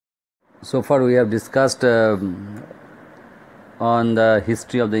So far we have discussed on the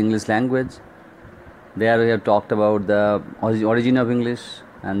history of the English language. There we have talked about the origin of English,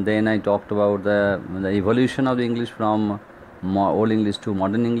 and then I talked about the evolution of the English from Old English to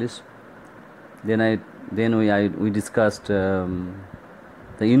modern English. Then we discussed the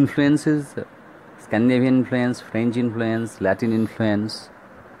influences, Scandinavian influence, French influence, Latin influence,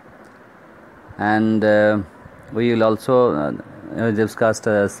 and we will also discussed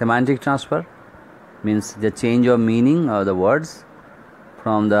semantic transfer, means the change of meaning of the words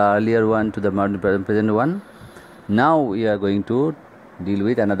from the earlier one to the present one. Now we are going to deal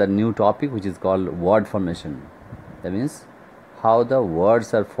with another new topic, which is called word formation. That means how the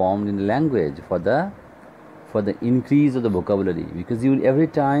words are formed in the language for the increase of the vocabulary, because every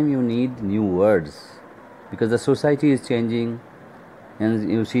time you need new words, because the society is changing.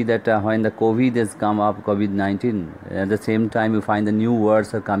 And you see that when the COVID has come up, COVID-19, at the same time you find the new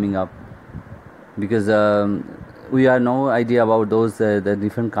words are coming up, because we have no idea about those the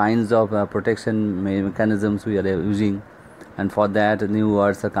different kinds of protection mechanisms we are using, and for that new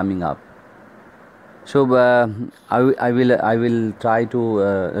words are coming up. So I will try to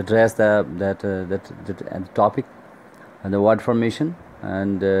address that topic, the word formation.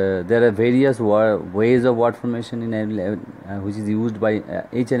 And there are various ways of word formation which is used by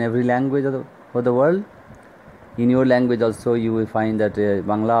each and every language of the world. In your language also you will find that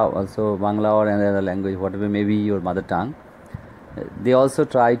Bangla or another language, whatever may be your mother tongue, they also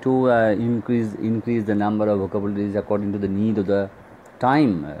try to increase the number of vocabularies according to the need of the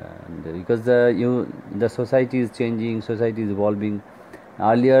time, because the society is changing, society is evolving.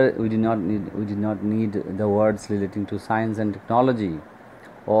 Earlier we did not need the words relating to science and technology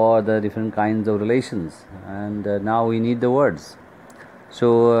or the different kinds of relations, and now we need the words.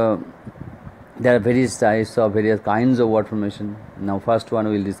 So there are various types of various kinds of word formation. Now first one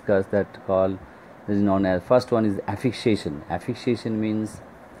we will discuss, first one is affixation. Affixation means,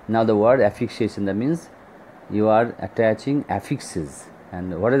 now the word affixation, that means you are attaching affixes.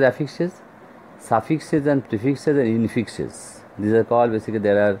 And what is affixes? Suffixes and prefixes and infixes. These are called, basically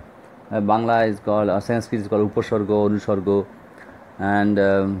there are Bangla is called, Sanskrit is called upasargo, anusargo, and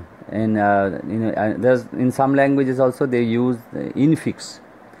there's in some languages also they use infix.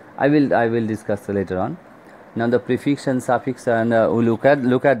 I will discuss later on. Now the prefix and suffix, and we look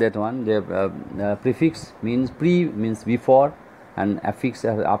at that one. The prefix means means before, and affix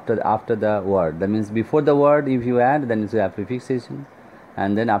after the word. That means before the word if you add, then it's a prefixation,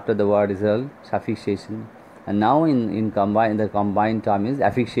 and then after the word is a suffixation. And now the combined term is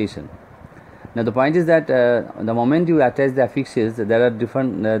affixation. Now the point is that the moment you attach the affixes, there are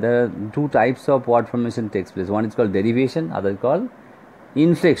two types of word formation takes place. One is called derivation, other is called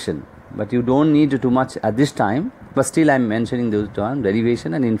inflection. But you don't need too much at this time, but still I am mentioning those terms,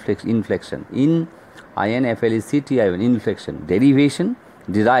 derivation and inflection. INFLECTION, inflection. Derivation,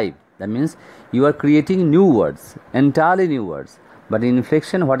 derive. That means you are creating new words, entirely new words. But in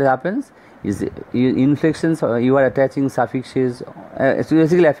inflection, what happens is inflections, you are attaching suffixes,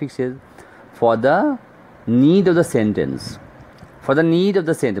 basically affixes, for the need of the sentence. For the need of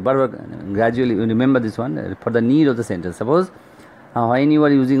the sentence. But gradually, remember this one, for the need of the sentence. Suppose when you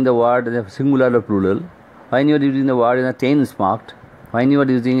are using the word singular or plural, when you are using the word in a tense marked, when you are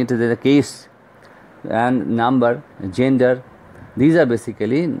using it as a case and number, gender, these are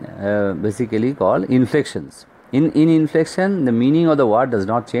basically called inflections. In inflection, the meaning of the word does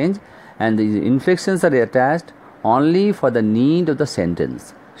not change, and the inflections are attached only for the need of the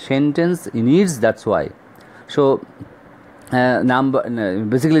sentence. Sentence needs, that's why. So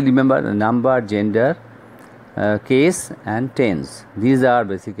basically remember number, gender, case and tense. These are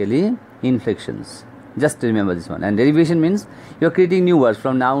basically inflections. Just remember this one. And derivation means you are creating new words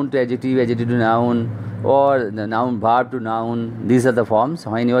from noun to adjective, adjective to noun, or the noun verb to noun. These are the forms.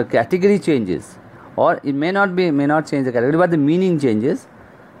 When your category changes, or it may not change the category, but the meaning changes.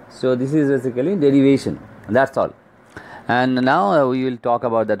 So this is basically derivation. That's all. And now we will talk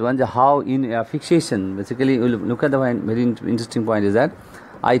about that one. How in affixation, basically we'll look at the very interesting point is that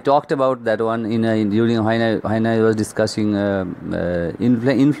I talked about that one during when I was discussing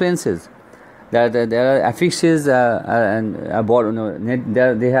influences. That there are affixes and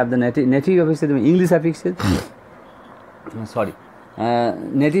they have the native affixes, English affixes. Sorry,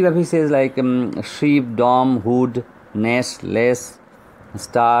 native affixes like sheep, dom, hood, nest, less,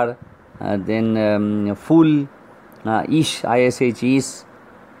 star, then full, ish, ish, is,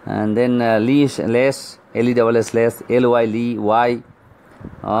 and then leash, less, less, less, ly, lee, y.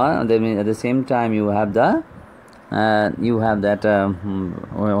 At the same time you have that what do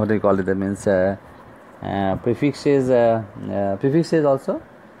you call it, that means prefixes also,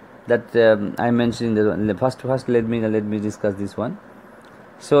 that I am mentioning. The first let me discuss this one.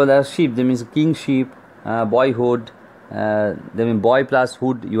 So the sheep, that means kingship, boyhood, that means boy plus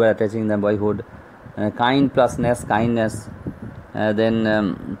hood, you are attaching the boyhood, kind plus ness, kindness,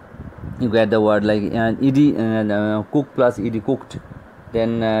 then you get the word like ed, cook plus ed, cooked,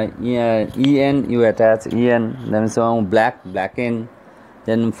 then en you attach en, then so black, blacken,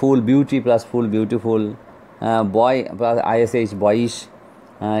 then full, beauty plus full, beautiful, boy plus ish, boyish,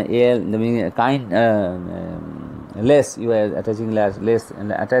 al, that means kind, less, you are attaching less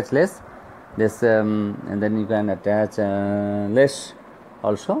and attach less, this and then you can attach less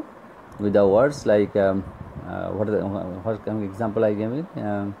also with the words like what kind of example I gave it,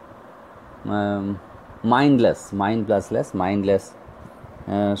 mindless, mind plus less, mindless,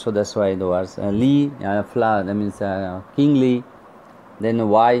 so that's why the words lee, flower, that means kingly, then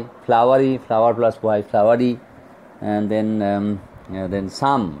y, flowery, flower plus y, flowery, and then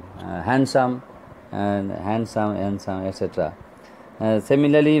some, handsome, and handsome, etc.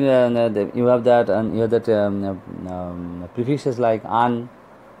 Similarly, you have that prefixes like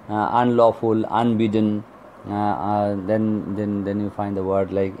unlawful, unbidden. Then you find the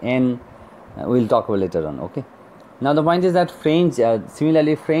word like n. We'll talk about later on. Okay. Now the point is that French,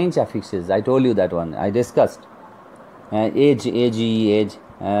 similarly French affixes. I told you that one. I discussed age, age,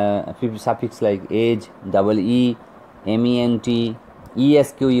 suffix like age, double e, ment,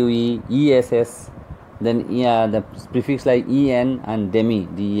 esque, ess. Then the prefix like en and demi,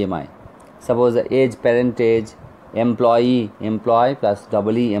 demi. Suppose the age, parentage, employee, employ plus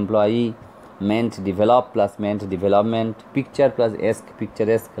double e, employee, meant, develop plus meant, development, picture plus esque,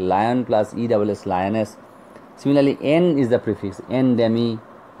 picturesque, lion plus ess, lioness. Similarly, n is the prefix, n demi,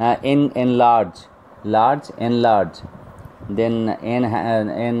 n enlarge, large, enlarge. Then n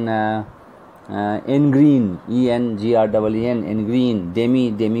green, en green,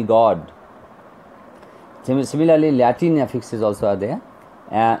 demigod. Similarly, Latin affixes also are there.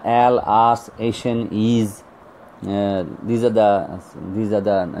 Al, as, Asian, is. These are the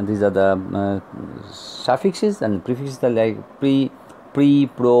suffixes, and prefixes are like pre,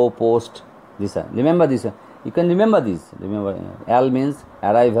 pro, post. This remember this. You can remember this. Remember, al means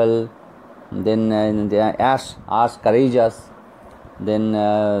arrival. Then as, courageous. Then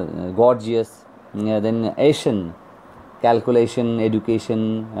gorgeous. Then Asian, calculation,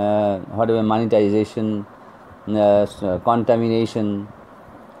 education, whatever, monetization, contamination.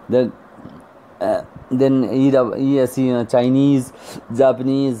 Then Chinese,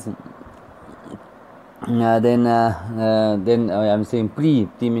 Japanese. Then I'm saying pre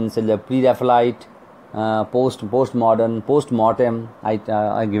means the pre-Raphaelite, postmodern, post-mortem. I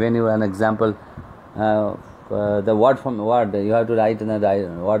given you an example. The word from word you have to write in the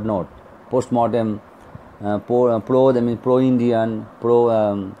word note. Postmortem, pro, that means pro-Indian,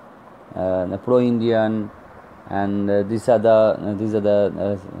 pro-Indian, and these are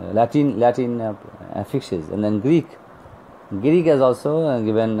the Latin affixes. And then Greek has also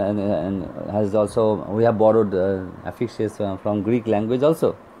given and has also, we have borrowed affixes from Greek language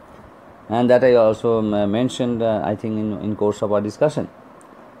also, and that I also mentioned I think in course of our discussion.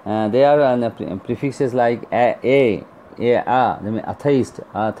 There are prefixes like I mean atheist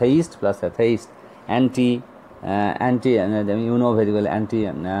plus atheist, anti, and you know very well anti,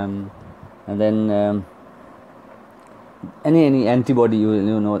 and then any antibody,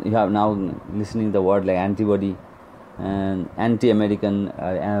 you know, you have now listening the word like antibody, and anti-American,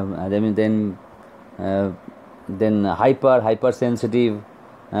 then hypersensitive,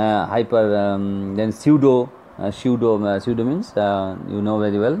 then pseudo means you know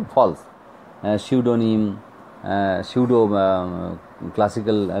very well, false, pseudonym, pseudo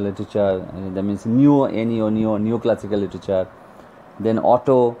classical literature, that means new classical literature. Then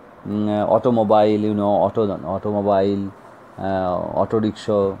automobile, you know, automobile, auto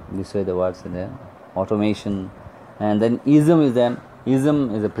rickshaw, this way the words in there, automation. And then ism is a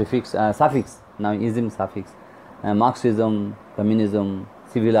prefix, suffix. Now ism suffix, Marxism, communism,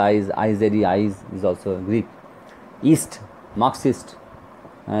 civilize, eyes is also Greek. East, Marxist,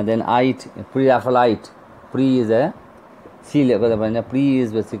 then ite, pre-Raphaelite. Pre is a pre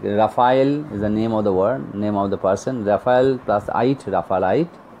is basically Raphael is the name of the word, name of the person. Raphael plus ite, Raphaelite.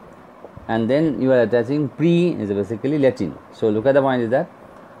 And then you are attaching pre is basically Latin. So look at the point is that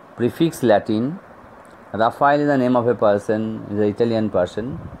prefix Latin, Raphael is the name of a person, is an Italian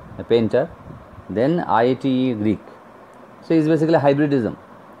person, a painter, then ite Greek. So it's basically hybridism.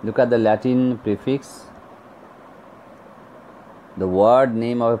 Look at the Latin prefix, the word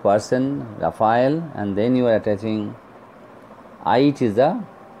name of a person, Raphael, and then you are attaching ite is the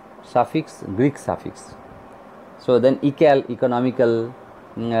suffix, Greek suffix. So then ecal, economical,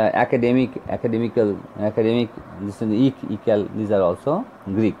 academic, this is equal, these are also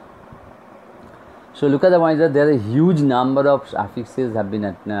Greek. So look at the point that there are a huge number of affixes have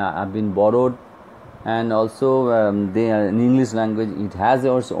been borrowed, and also they are in English language it has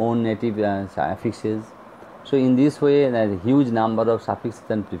its own native affixes. So in this way there is a huge number of suffixes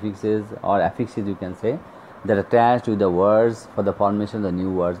and prefixes or affixes, you can say, that are attached to the words for the formation of the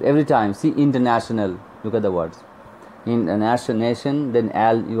new words. Every time, see international, look at the words. In a nation, then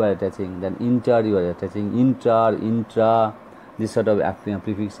al you are attaching, then inter you are attaching, intra, this sort of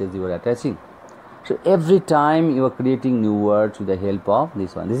prefixes you are attaching. So every time you are creating new words with the help of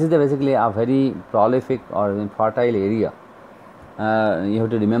this one. This is basically a very prolific or fertile area. You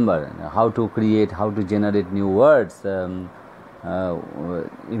have to remember how to create, how to generate new words. Suppose,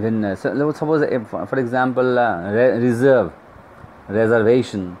 for example,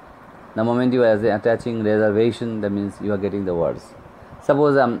 reservation. The moment you are attaching reservation, that means you are getting the words.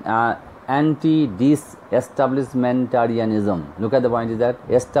 Suppose anti-disestablishmentarianism. Look at the point is that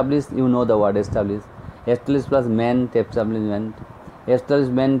establish, you know the word establish. Establish plus ment, establishment.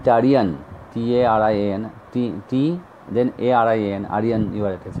 Establishmentarian, T-A-R-I-A-N, T, then A-R-I-A-N, Aryan you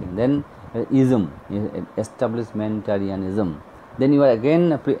are attaching. Then ism, establishmentarianism. Then you are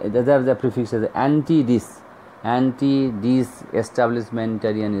again, there are the prefixes anti-dis,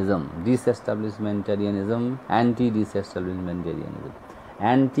 establishmentarianism, disestablishmentarianism, anti-disestablishmentarianism,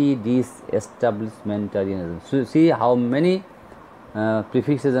 anti-disestablishmentarianism. So see how many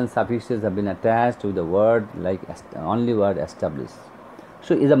prefixes and suffixes have been attached to the word, like only word establish.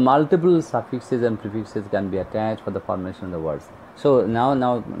 So the multiple suffixes and prefixes can be attached for the formation of the words. So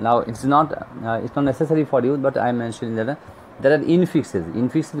now it's not necessary for you, but I am mentioning that there are infixes.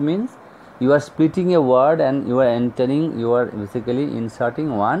 Infixes means you are splitting a word and you are entering, you are basically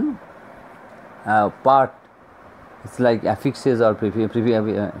inserting one part. It's like affixes or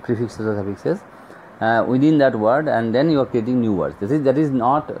prefixes or suffixes within that word, and then you are creating new words. That is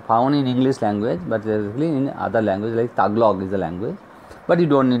not found in English language, but basically in other language, like Tagalog is a language, but you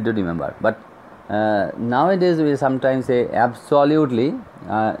don't need to remember. But nowadays we sometimes say absolutely,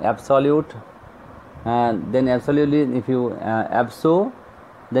 absolute, then absolutely, if you abso,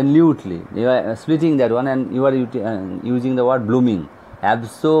 then lutely, you are splitting that one and you are using the word blooming,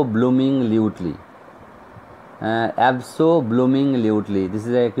 abso blooming lutely, abso blooming lutely. This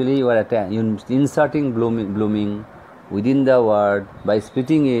is actually you are inserting blooming within the word by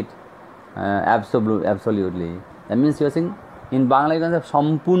splitting it, absolutely. That means you are saying in Bangla you can say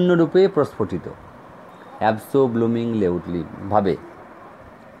sampurno rupe prosphotito, abso blooming lutely bhabe.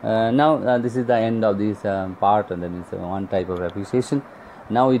 Now this is the end of this part, and that means one type of appreciation.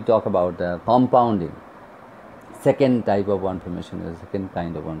 Now we talk about compounding. Second type of information is second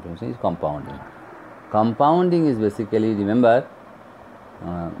kind of information is compounding. Compounding is basically, remember,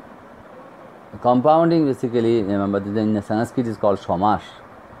 compounding basically, remember, in Sanskrit is called Samas.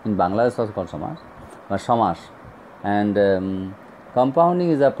 In Bangla it's also called Samas, but Samas. And compounding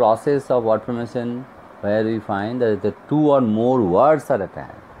is a process of word formation where we find that the two or more words are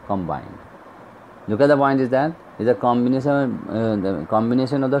attached, combined. Look at the point is that is a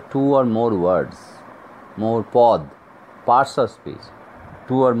combination of the two or more words, more parts of speech.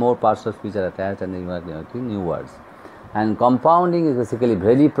 Two or more parts of speech are attached, and then you are getting new words. And compounding is basically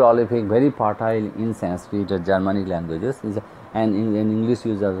very prolific, very fertile in Sanskrit or Germanic languages, and in English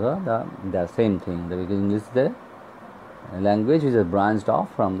use also the same thing. Because English is the language which is branched off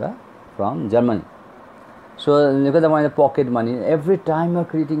from Germany. So look at the point of pocket money. Every time you are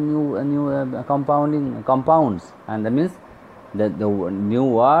creating new compounds, and that means that the new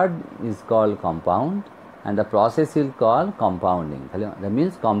word is called compound, and the process is called compounding. That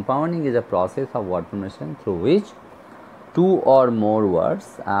means compounding is a process of word formation through which two or more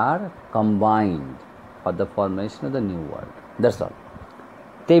words are combined for the formation of the new word. That's all.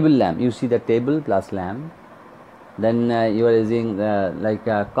 Table lamp. You see the table plus lamp. Then you are using like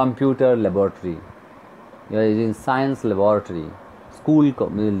a computer laboratory. You are using science laboratory, school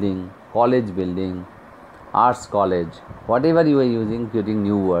building, college building, arts college, whatever you are using, creating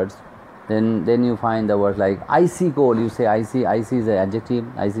new words. Then you find the words like icy coal. You say icy is an adjective,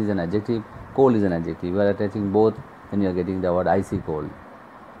 icy is an adjective, coal is an adjective. You are attaching both, then you are getting the word icy coal.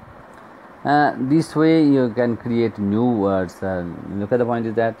 This way you can create new words. Look at the point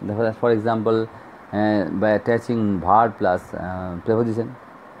is that, for example, by attaching verb plus preposition,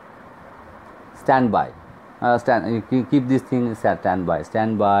 stand by. You keep this thing stand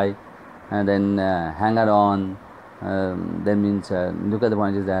by, and then hanger on. That means look at the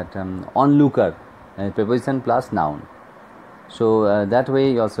point is that onlooker, preposition plus noun. So that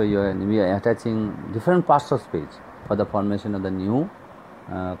way also we are attaching different parts of speech for the formation of the new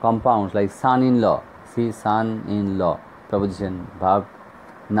compounds like son-in-law. See, son-in-law, preposition, verb,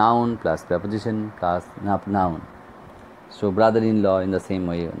 noun plus preposition plus noun. So brother-in-law, in the same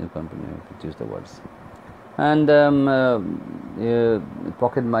way you can use the words. And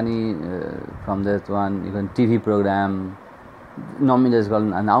pocket money, from that one you can TV program. Nominal is called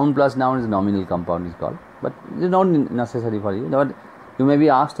noun plus noun is nominal compound is called, but it is not necessary for you. But you may be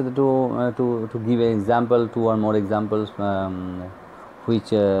asked to give an example, 2 or more examples,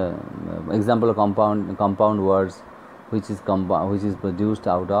 which example of compound words which is produced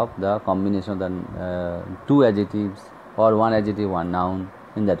out of the combination of the 2 adjectives or 1 adjective, 1 noun.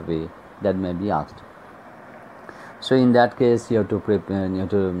 In that way, that may be asked. So in that case, you have to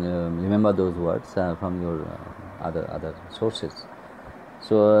remember those words from your other sources.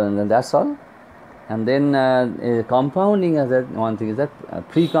 So that's all. And then compounding, as one thing is that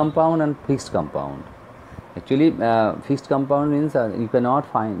pre-compound and fixed compound. Actually, fixed compound means you cannot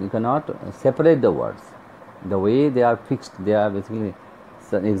separate the words. The way they are fixed, they are basically.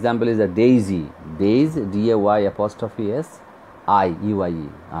 So example is a daisy. Days, D-A-Y apostrophe S, I, U-I-E,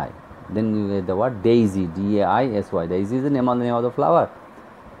 I. Then you get the word daisy, D-A-I-S-Y. Daisy is the name of the flower,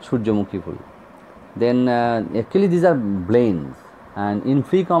 Surjamukhi full. Then actually these are blends, and in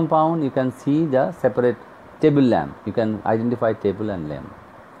free compound you can see the separate table lamp. You can identify table and lamp.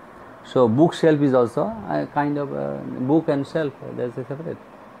 So bookshelf is also a kind of book and shelf. There is a separate.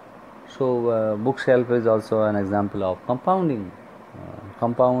 So bookshelf is also an example of compounding.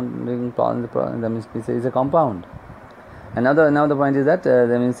 Compounding that means is a compound. Another point is that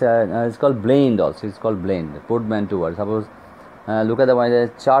that means it's called blend also. It's called blend. Portmanteau word. Suppose look at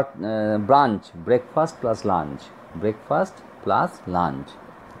the chart branch. Breakfast plus lunch. Breakfast plus lunch.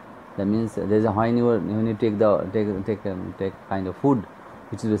 That means there is a when you take kind of food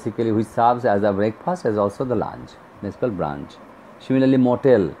which is basically which serves as a breakfast as also the lunch. That's called branch. Similarly,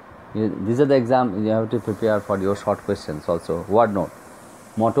 motel. These are the exam you have to prepare for your short questions also. Word note.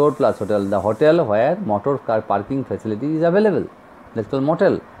 Motor plus hotel. The hotel where motor car parking facility is available. That's called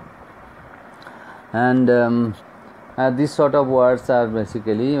motel. And these sort of words are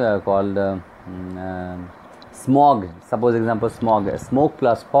basically called smog. Suppose example smog. Smoke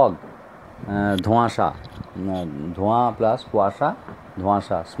plus fog. Dhuasha. Dhua plus kuasha.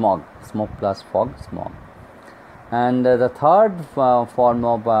 Dhuasha. Smog. Smoke plus fog. Smog. And the third form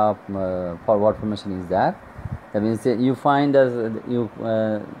of word formation is that means you find as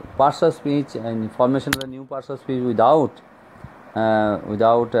parts of speech and formation of the new parts of speech without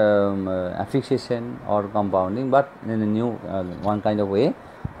affixation or compounding, but in a new one kind of way.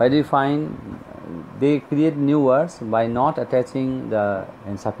 Why do you find they create new words by not attaching the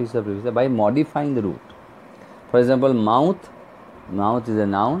suffix or prefix, by modifying the root. For example, mouth. Mouth is a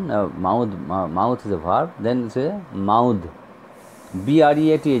noun, mouth is a verb, then it's a mouth,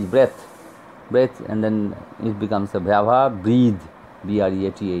 B-R-E-A-T-H, breath, and then it becomes a verb, breathe,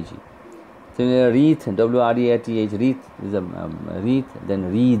 B-R-E-A-T-H. Similarly, wreath, W-R-E-A-T-H, wreath is a wreath,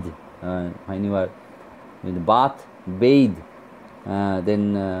 then read, when you are in the bath, bathe,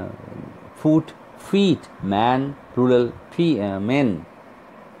 then foot, feet, man, plural, men.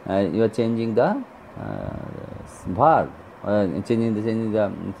 You are changing the verb. Changing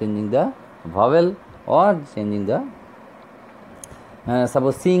the vowel or changing the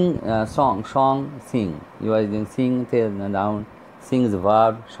suppose sing song sing. You are using sing the noun, sing is a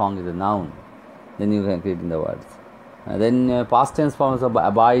verb, song is a noun. Then you can create in the words. Then past tense forms of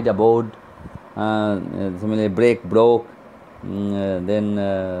abide, abode. Similarly, break, broke. Then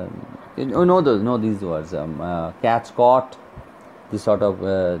you know these words. Catch, caught. This sort of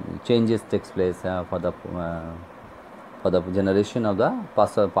changes takes place for the generation of the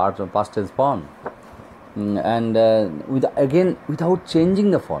past tense form, and without changing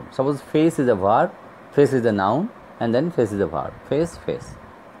the form. Suppose face is a verb, face is a noun, and then face is a verb. Face,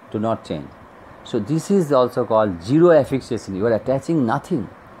 do not change. So this is also called zero affixation. You are attaching nothing,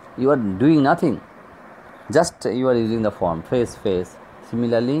 you are doing nothing, just you are using the form face.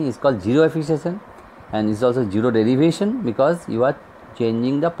 Similarly, it's called zero affixation, and it's also zero derivation because you are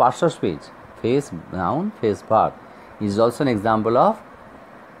changing the parts of speech. Face noun, face verb is also an example of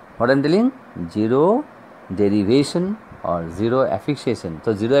what I am telling, zero derivation or zero affixation.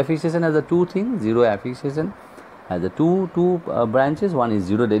 So zero affixation has the two things. Zero affixation has the two branches. One is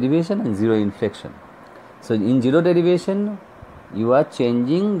zero derivation and zero inflection. So in zero derivation, you are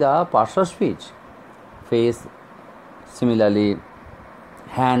changing the parts of speech. Face. Similarly,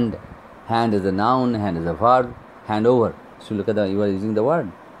 hand is a noun, hand is a verb, hand over. So look at you are using the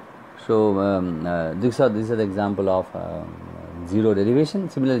word. So these are the example of zero derivation.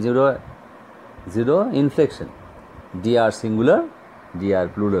 Similarly, zero inflection. Dr singular, dr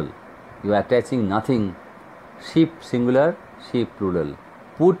plural. You are attaching nothing. Sheep singular, sheep plural.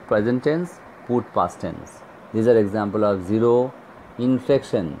 Put present tense, put past tense. These are example of zero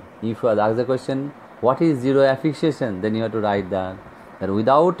inflection. If you are asked the question, what is zero affixation? Then you have to write that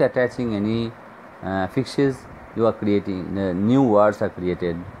without attaching any affixes, you are creating new words are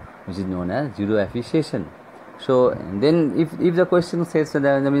created, which is known as zero affixation. So then if the question says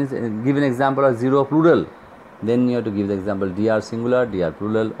that means give an example of zero plural, then you have to give the example dr singular, dr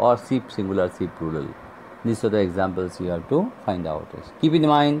plural, or sheep singular, sheep plural. These are the examples you have to find out. Keep in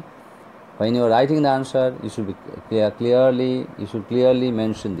mind, when you are writing the answer, you should be clearly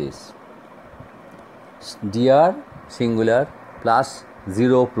mention this. Dr singular plus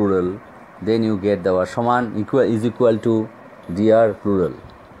zero plural, then you get the word saman is equal to dr plural.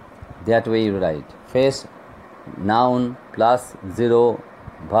 That way you write. Face noun plus zero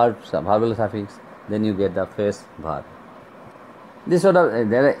verbal suffix, then you get the face verb. This sort of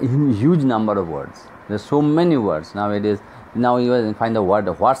there are a huge number of words. There are so many words nowadays. Now you find the word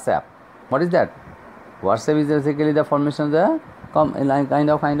WhatsApp. What is that? WhatsApp is basically the formation of the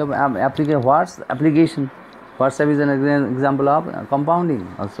kind of application. WhatsApp is an example of compounding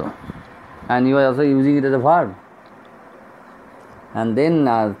also, and you are also using it as a verb. And then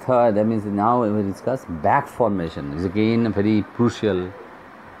third, that means now we will discuss back formation. Is again very crucial.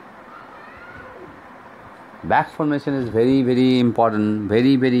 Back formation is very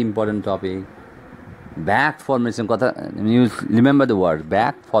important topic. Back formation, you remember the word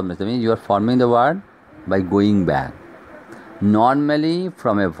back formation. That means you are forming the word by going back. Normally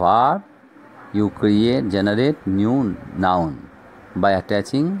from a verb you generate new noun by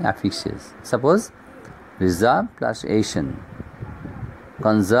attaching affixes. Suppose reserve plus Asian,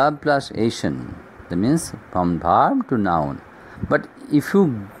 conserve plus Asian. That means from verb to noun. But if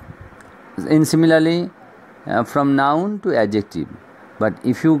you similarly from noun to adjective. But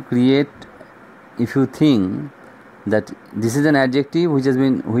if you think that this is an adjective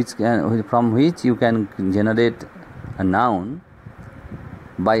from which you can generate a noun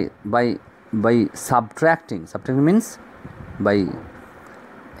by subtracting. Subtracting means by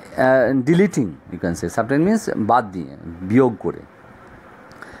deleting. You can say subtract means bad diye, biyog kore.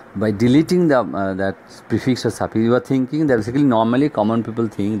 By deleting that prefix or suffix, you are thinking that basically normally common people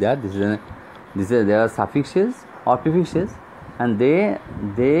think that there are suffixes or prefixes, and they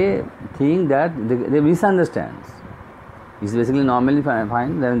think that they misunderstand. It's basically normally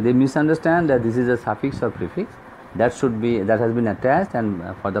find that they misunderstand that this is a suffix or prefix that has been attached and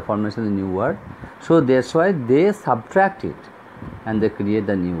for the formation of the new word. So that's why they subtract it and they create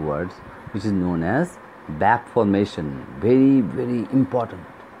the new words, which is known as back formation. Very important.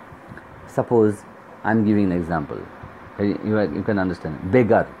 Suppose I am giving an example. You can understand.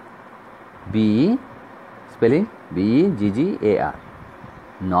 Beggar. B spelling beggar.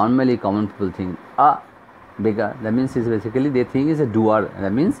 Normally common people think beggar. That means basically they think is a doer.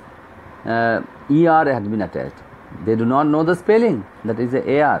 That means er has been attached. They do not know the spelling. That is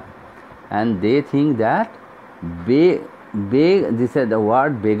a ar, and they think that the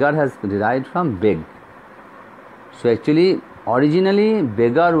word beggar has derived from beg. So actually originally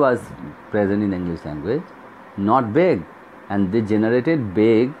beggar was present in English language, not beg, and they generated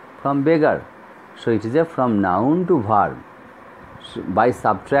beg from beggar. So it is a from noun to verb. So by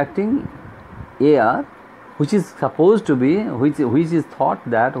subtracting ar, which is supposed to be, which is thought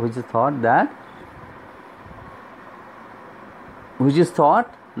that it is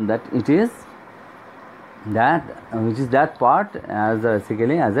that which is that part as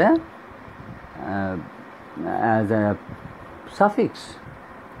basically as a suffix.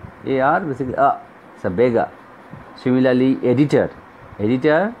 Ar basically it's a beggar. Similarly, editor,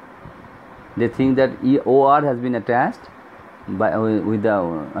 they think that or has been attached with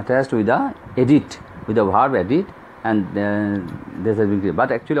the edit, with the verb edit, and this has been created.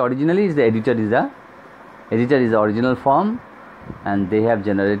 But actually originally the editor is the original form, and they have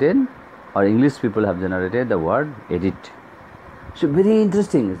generated, or English people have generated the word edit. So very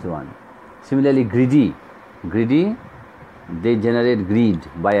interesting is one. Similarly, greedy, they generate greed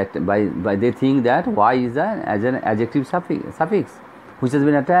by they think that y is as an adjective suffix which has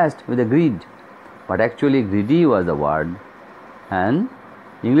been attached with the greed, but actually greedy was the word, and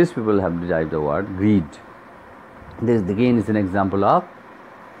English people have derived the word greed. This again is an example of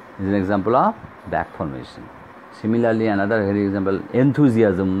back formation. Similarly, another example,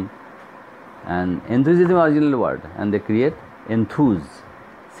 enthusiasm, and enthusiasm original word, and they create enthuse.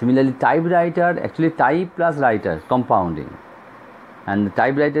 Similarly, typewriter, actually type plus writer, compounding, and the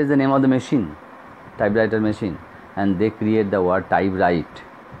typewriter is the name of the machine, typewriter machine, and they create the word typewrite.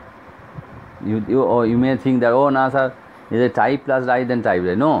 You may think that, oh no sir, Is it type plus write then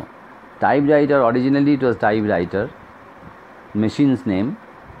typewriter? No. Typewriter, originally it was typewriter. Machine's name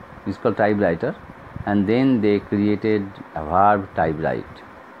is called typewriter, and then they created a verb typewrite.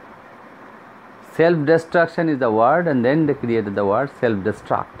 Self-destruction is the word, and then they created the word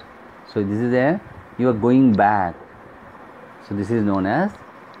self-destruct. So this is you are going back. So this is known as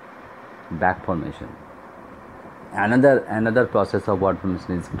back formation. Another process of word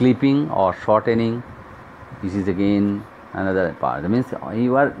formation is clipping or shortening. This is again another part. That means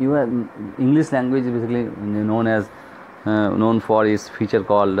you are English language is basically known for its feature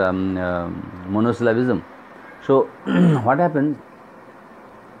called monosyllabism. So what happens?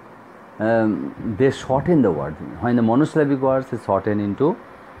 They shorten the word. When the monosyllabic words is shortened into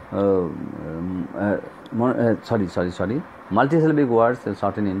multisyllabic words is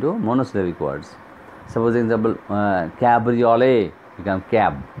shortened into monosyllabic words. Suppose example, cabriolet become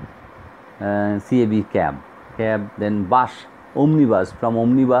cab, CAB cab, then bus, omnibus, from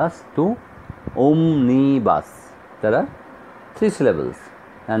omnibus to omnibus. There are 3 syllables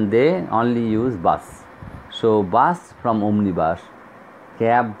and they only use bus. So bus from omnibus,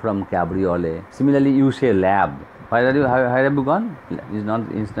 cab from cabriolet. Similarly, you say lab. Where have you gone?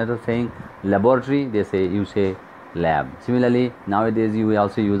 Instead of saying laboratory, they say you say lab. Similarly, nowadays you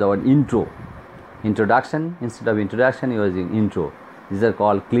also use the word intro. Introduction, instead of introduction you are using intro. These are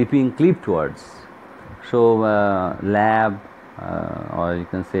called clipped words. So lab, or you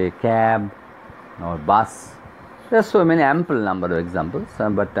can say cab or bus. There are so many ample number of examples,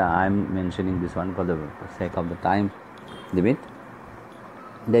 but I am mentioning this one for the sake of the time limit.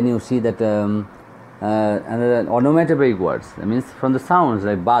 Then you see that another onomatopoeic words. That means from the sounds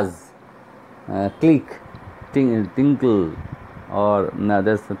like buzz, click, tinkle, or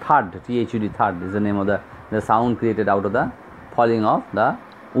there's the thud, THUD, thud is the name of the sound created out of the falling of the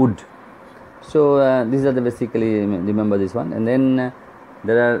wood. So these are the basically, remember this one. And then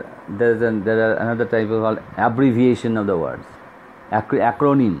there are another type of called abbreviation of the words,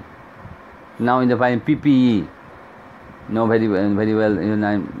 acronym. Now in the file PPE, know very well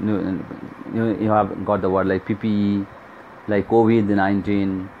you have got the word like PPE, like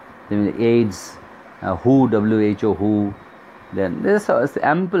COVID-19, then AIDS, WHO, WHO. Then there is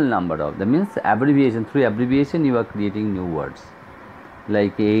ample number of. That means abbreviation. Through abbreviation, you are creating new words.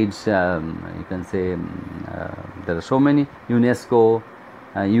 Like AIDS, you can say there are so many. UNESCO,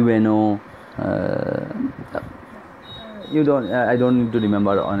 UNO. I don't need to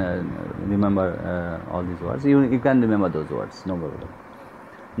remember all these words. You can remember those words. No problem.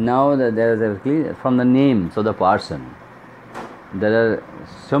 Now there is actually from the names of the person. There are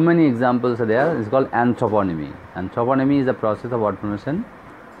so many examples are there. It's called anthroponymy. Anthroponymy is the process of word formation.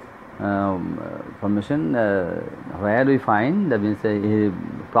 Where we find that means a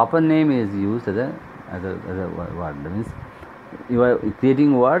proper name is used as a word. That means you are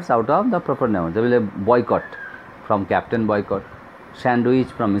creating words out of the proper noun. There will be boycott from Captain Boycott, sandwich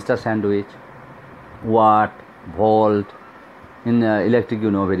from Mr. Sandwich, watt, volt. In electric, you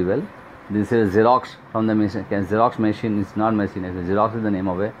know very well. This is Xerox from the machine. Xerox machine is not machine. Xerox is the name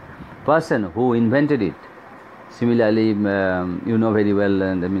of a person who invented it. Similarly, you know very well.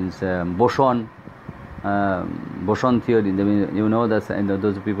 That means boson theory. That means you know that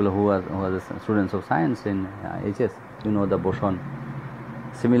those people who are the students of science in HS. You know the boson.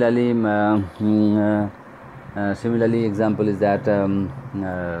 Similarly, example is that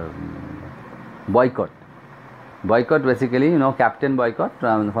boycott. Boycott basically, you know, Captain Boycott,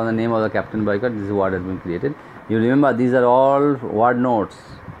 from the name of the Captain Boycott, this word has been created. You remember these are all word notes.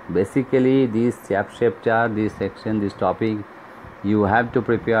 Basically, this chapter, this section, this topic, you have to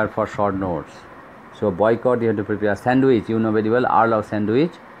prepare for short notes. So boycott, you have to prepare. Sandwich, you know very well, Earl of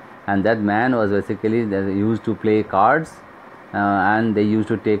Sandwich, and that man was basically, they used to play cards, and they used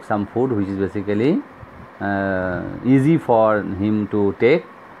to take some food which is basically easy for him to take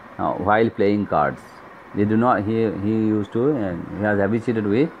while playing cards. They do not. He used to. He has habituated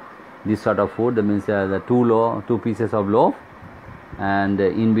with this sort of food. That means the two pieces of loaf, and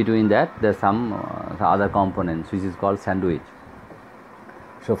in between that there's some other components which is called sandwich.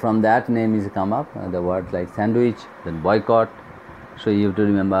 So from that name is come up the word like sandwich, then boycott. So you have to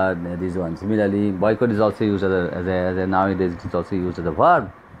remember this one. Similarly, boycott is also used as a nowadays it is also used as a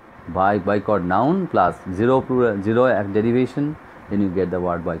verb. Boycott noun plus zero derivation, then you get the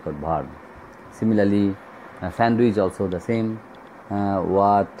word boycott verb. Similarly, sandwich also the same.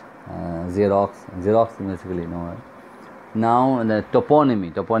 Xerox basically no. Now the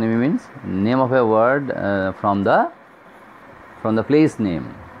toponymy. Toponymy means name of a word from the place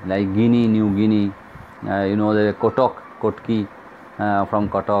name, like Guinea, New Guinea. You know the Kotki from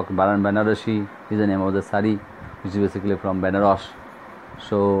Kotok. Banarasi is the name of the sari. which is basically from Benares.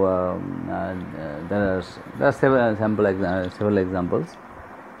 So there are several examples.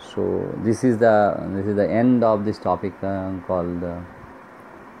 So this is the end of this topic called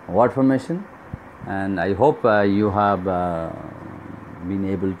word formation, and I hope you have been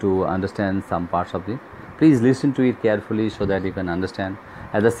able to understand some parts of it. Please listen to it carefully so that you can understand.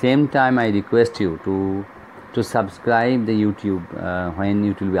 At the same time, I request you to subscribe the YouTube when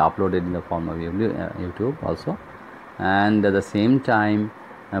it will be uploaded in the form of YouTube also, and at the same time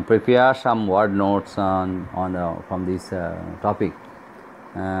prepare some word notes from this topic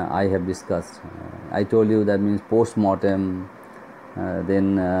I have discussed. I told you that means post-mortem,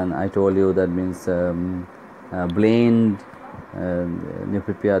 then I told you that means blend, you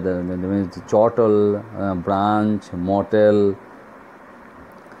prepare the means chortle, branch, mottle,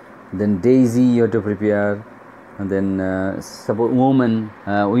 then daisy you have to prepare, and then suppose woman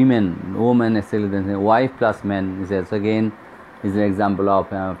actually, then wife plus man is also again is an example of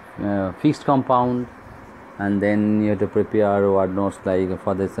fixed compound. And then you have to prepare word notes like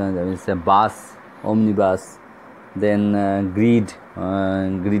for this it's a bus, omnibus, then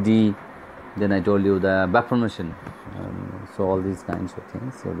greedy, then I told you the back formation, so all these kinds of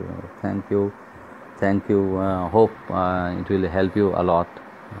things. So thank you, hope it will help you a lot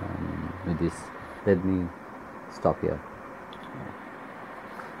with this. Let me stop here.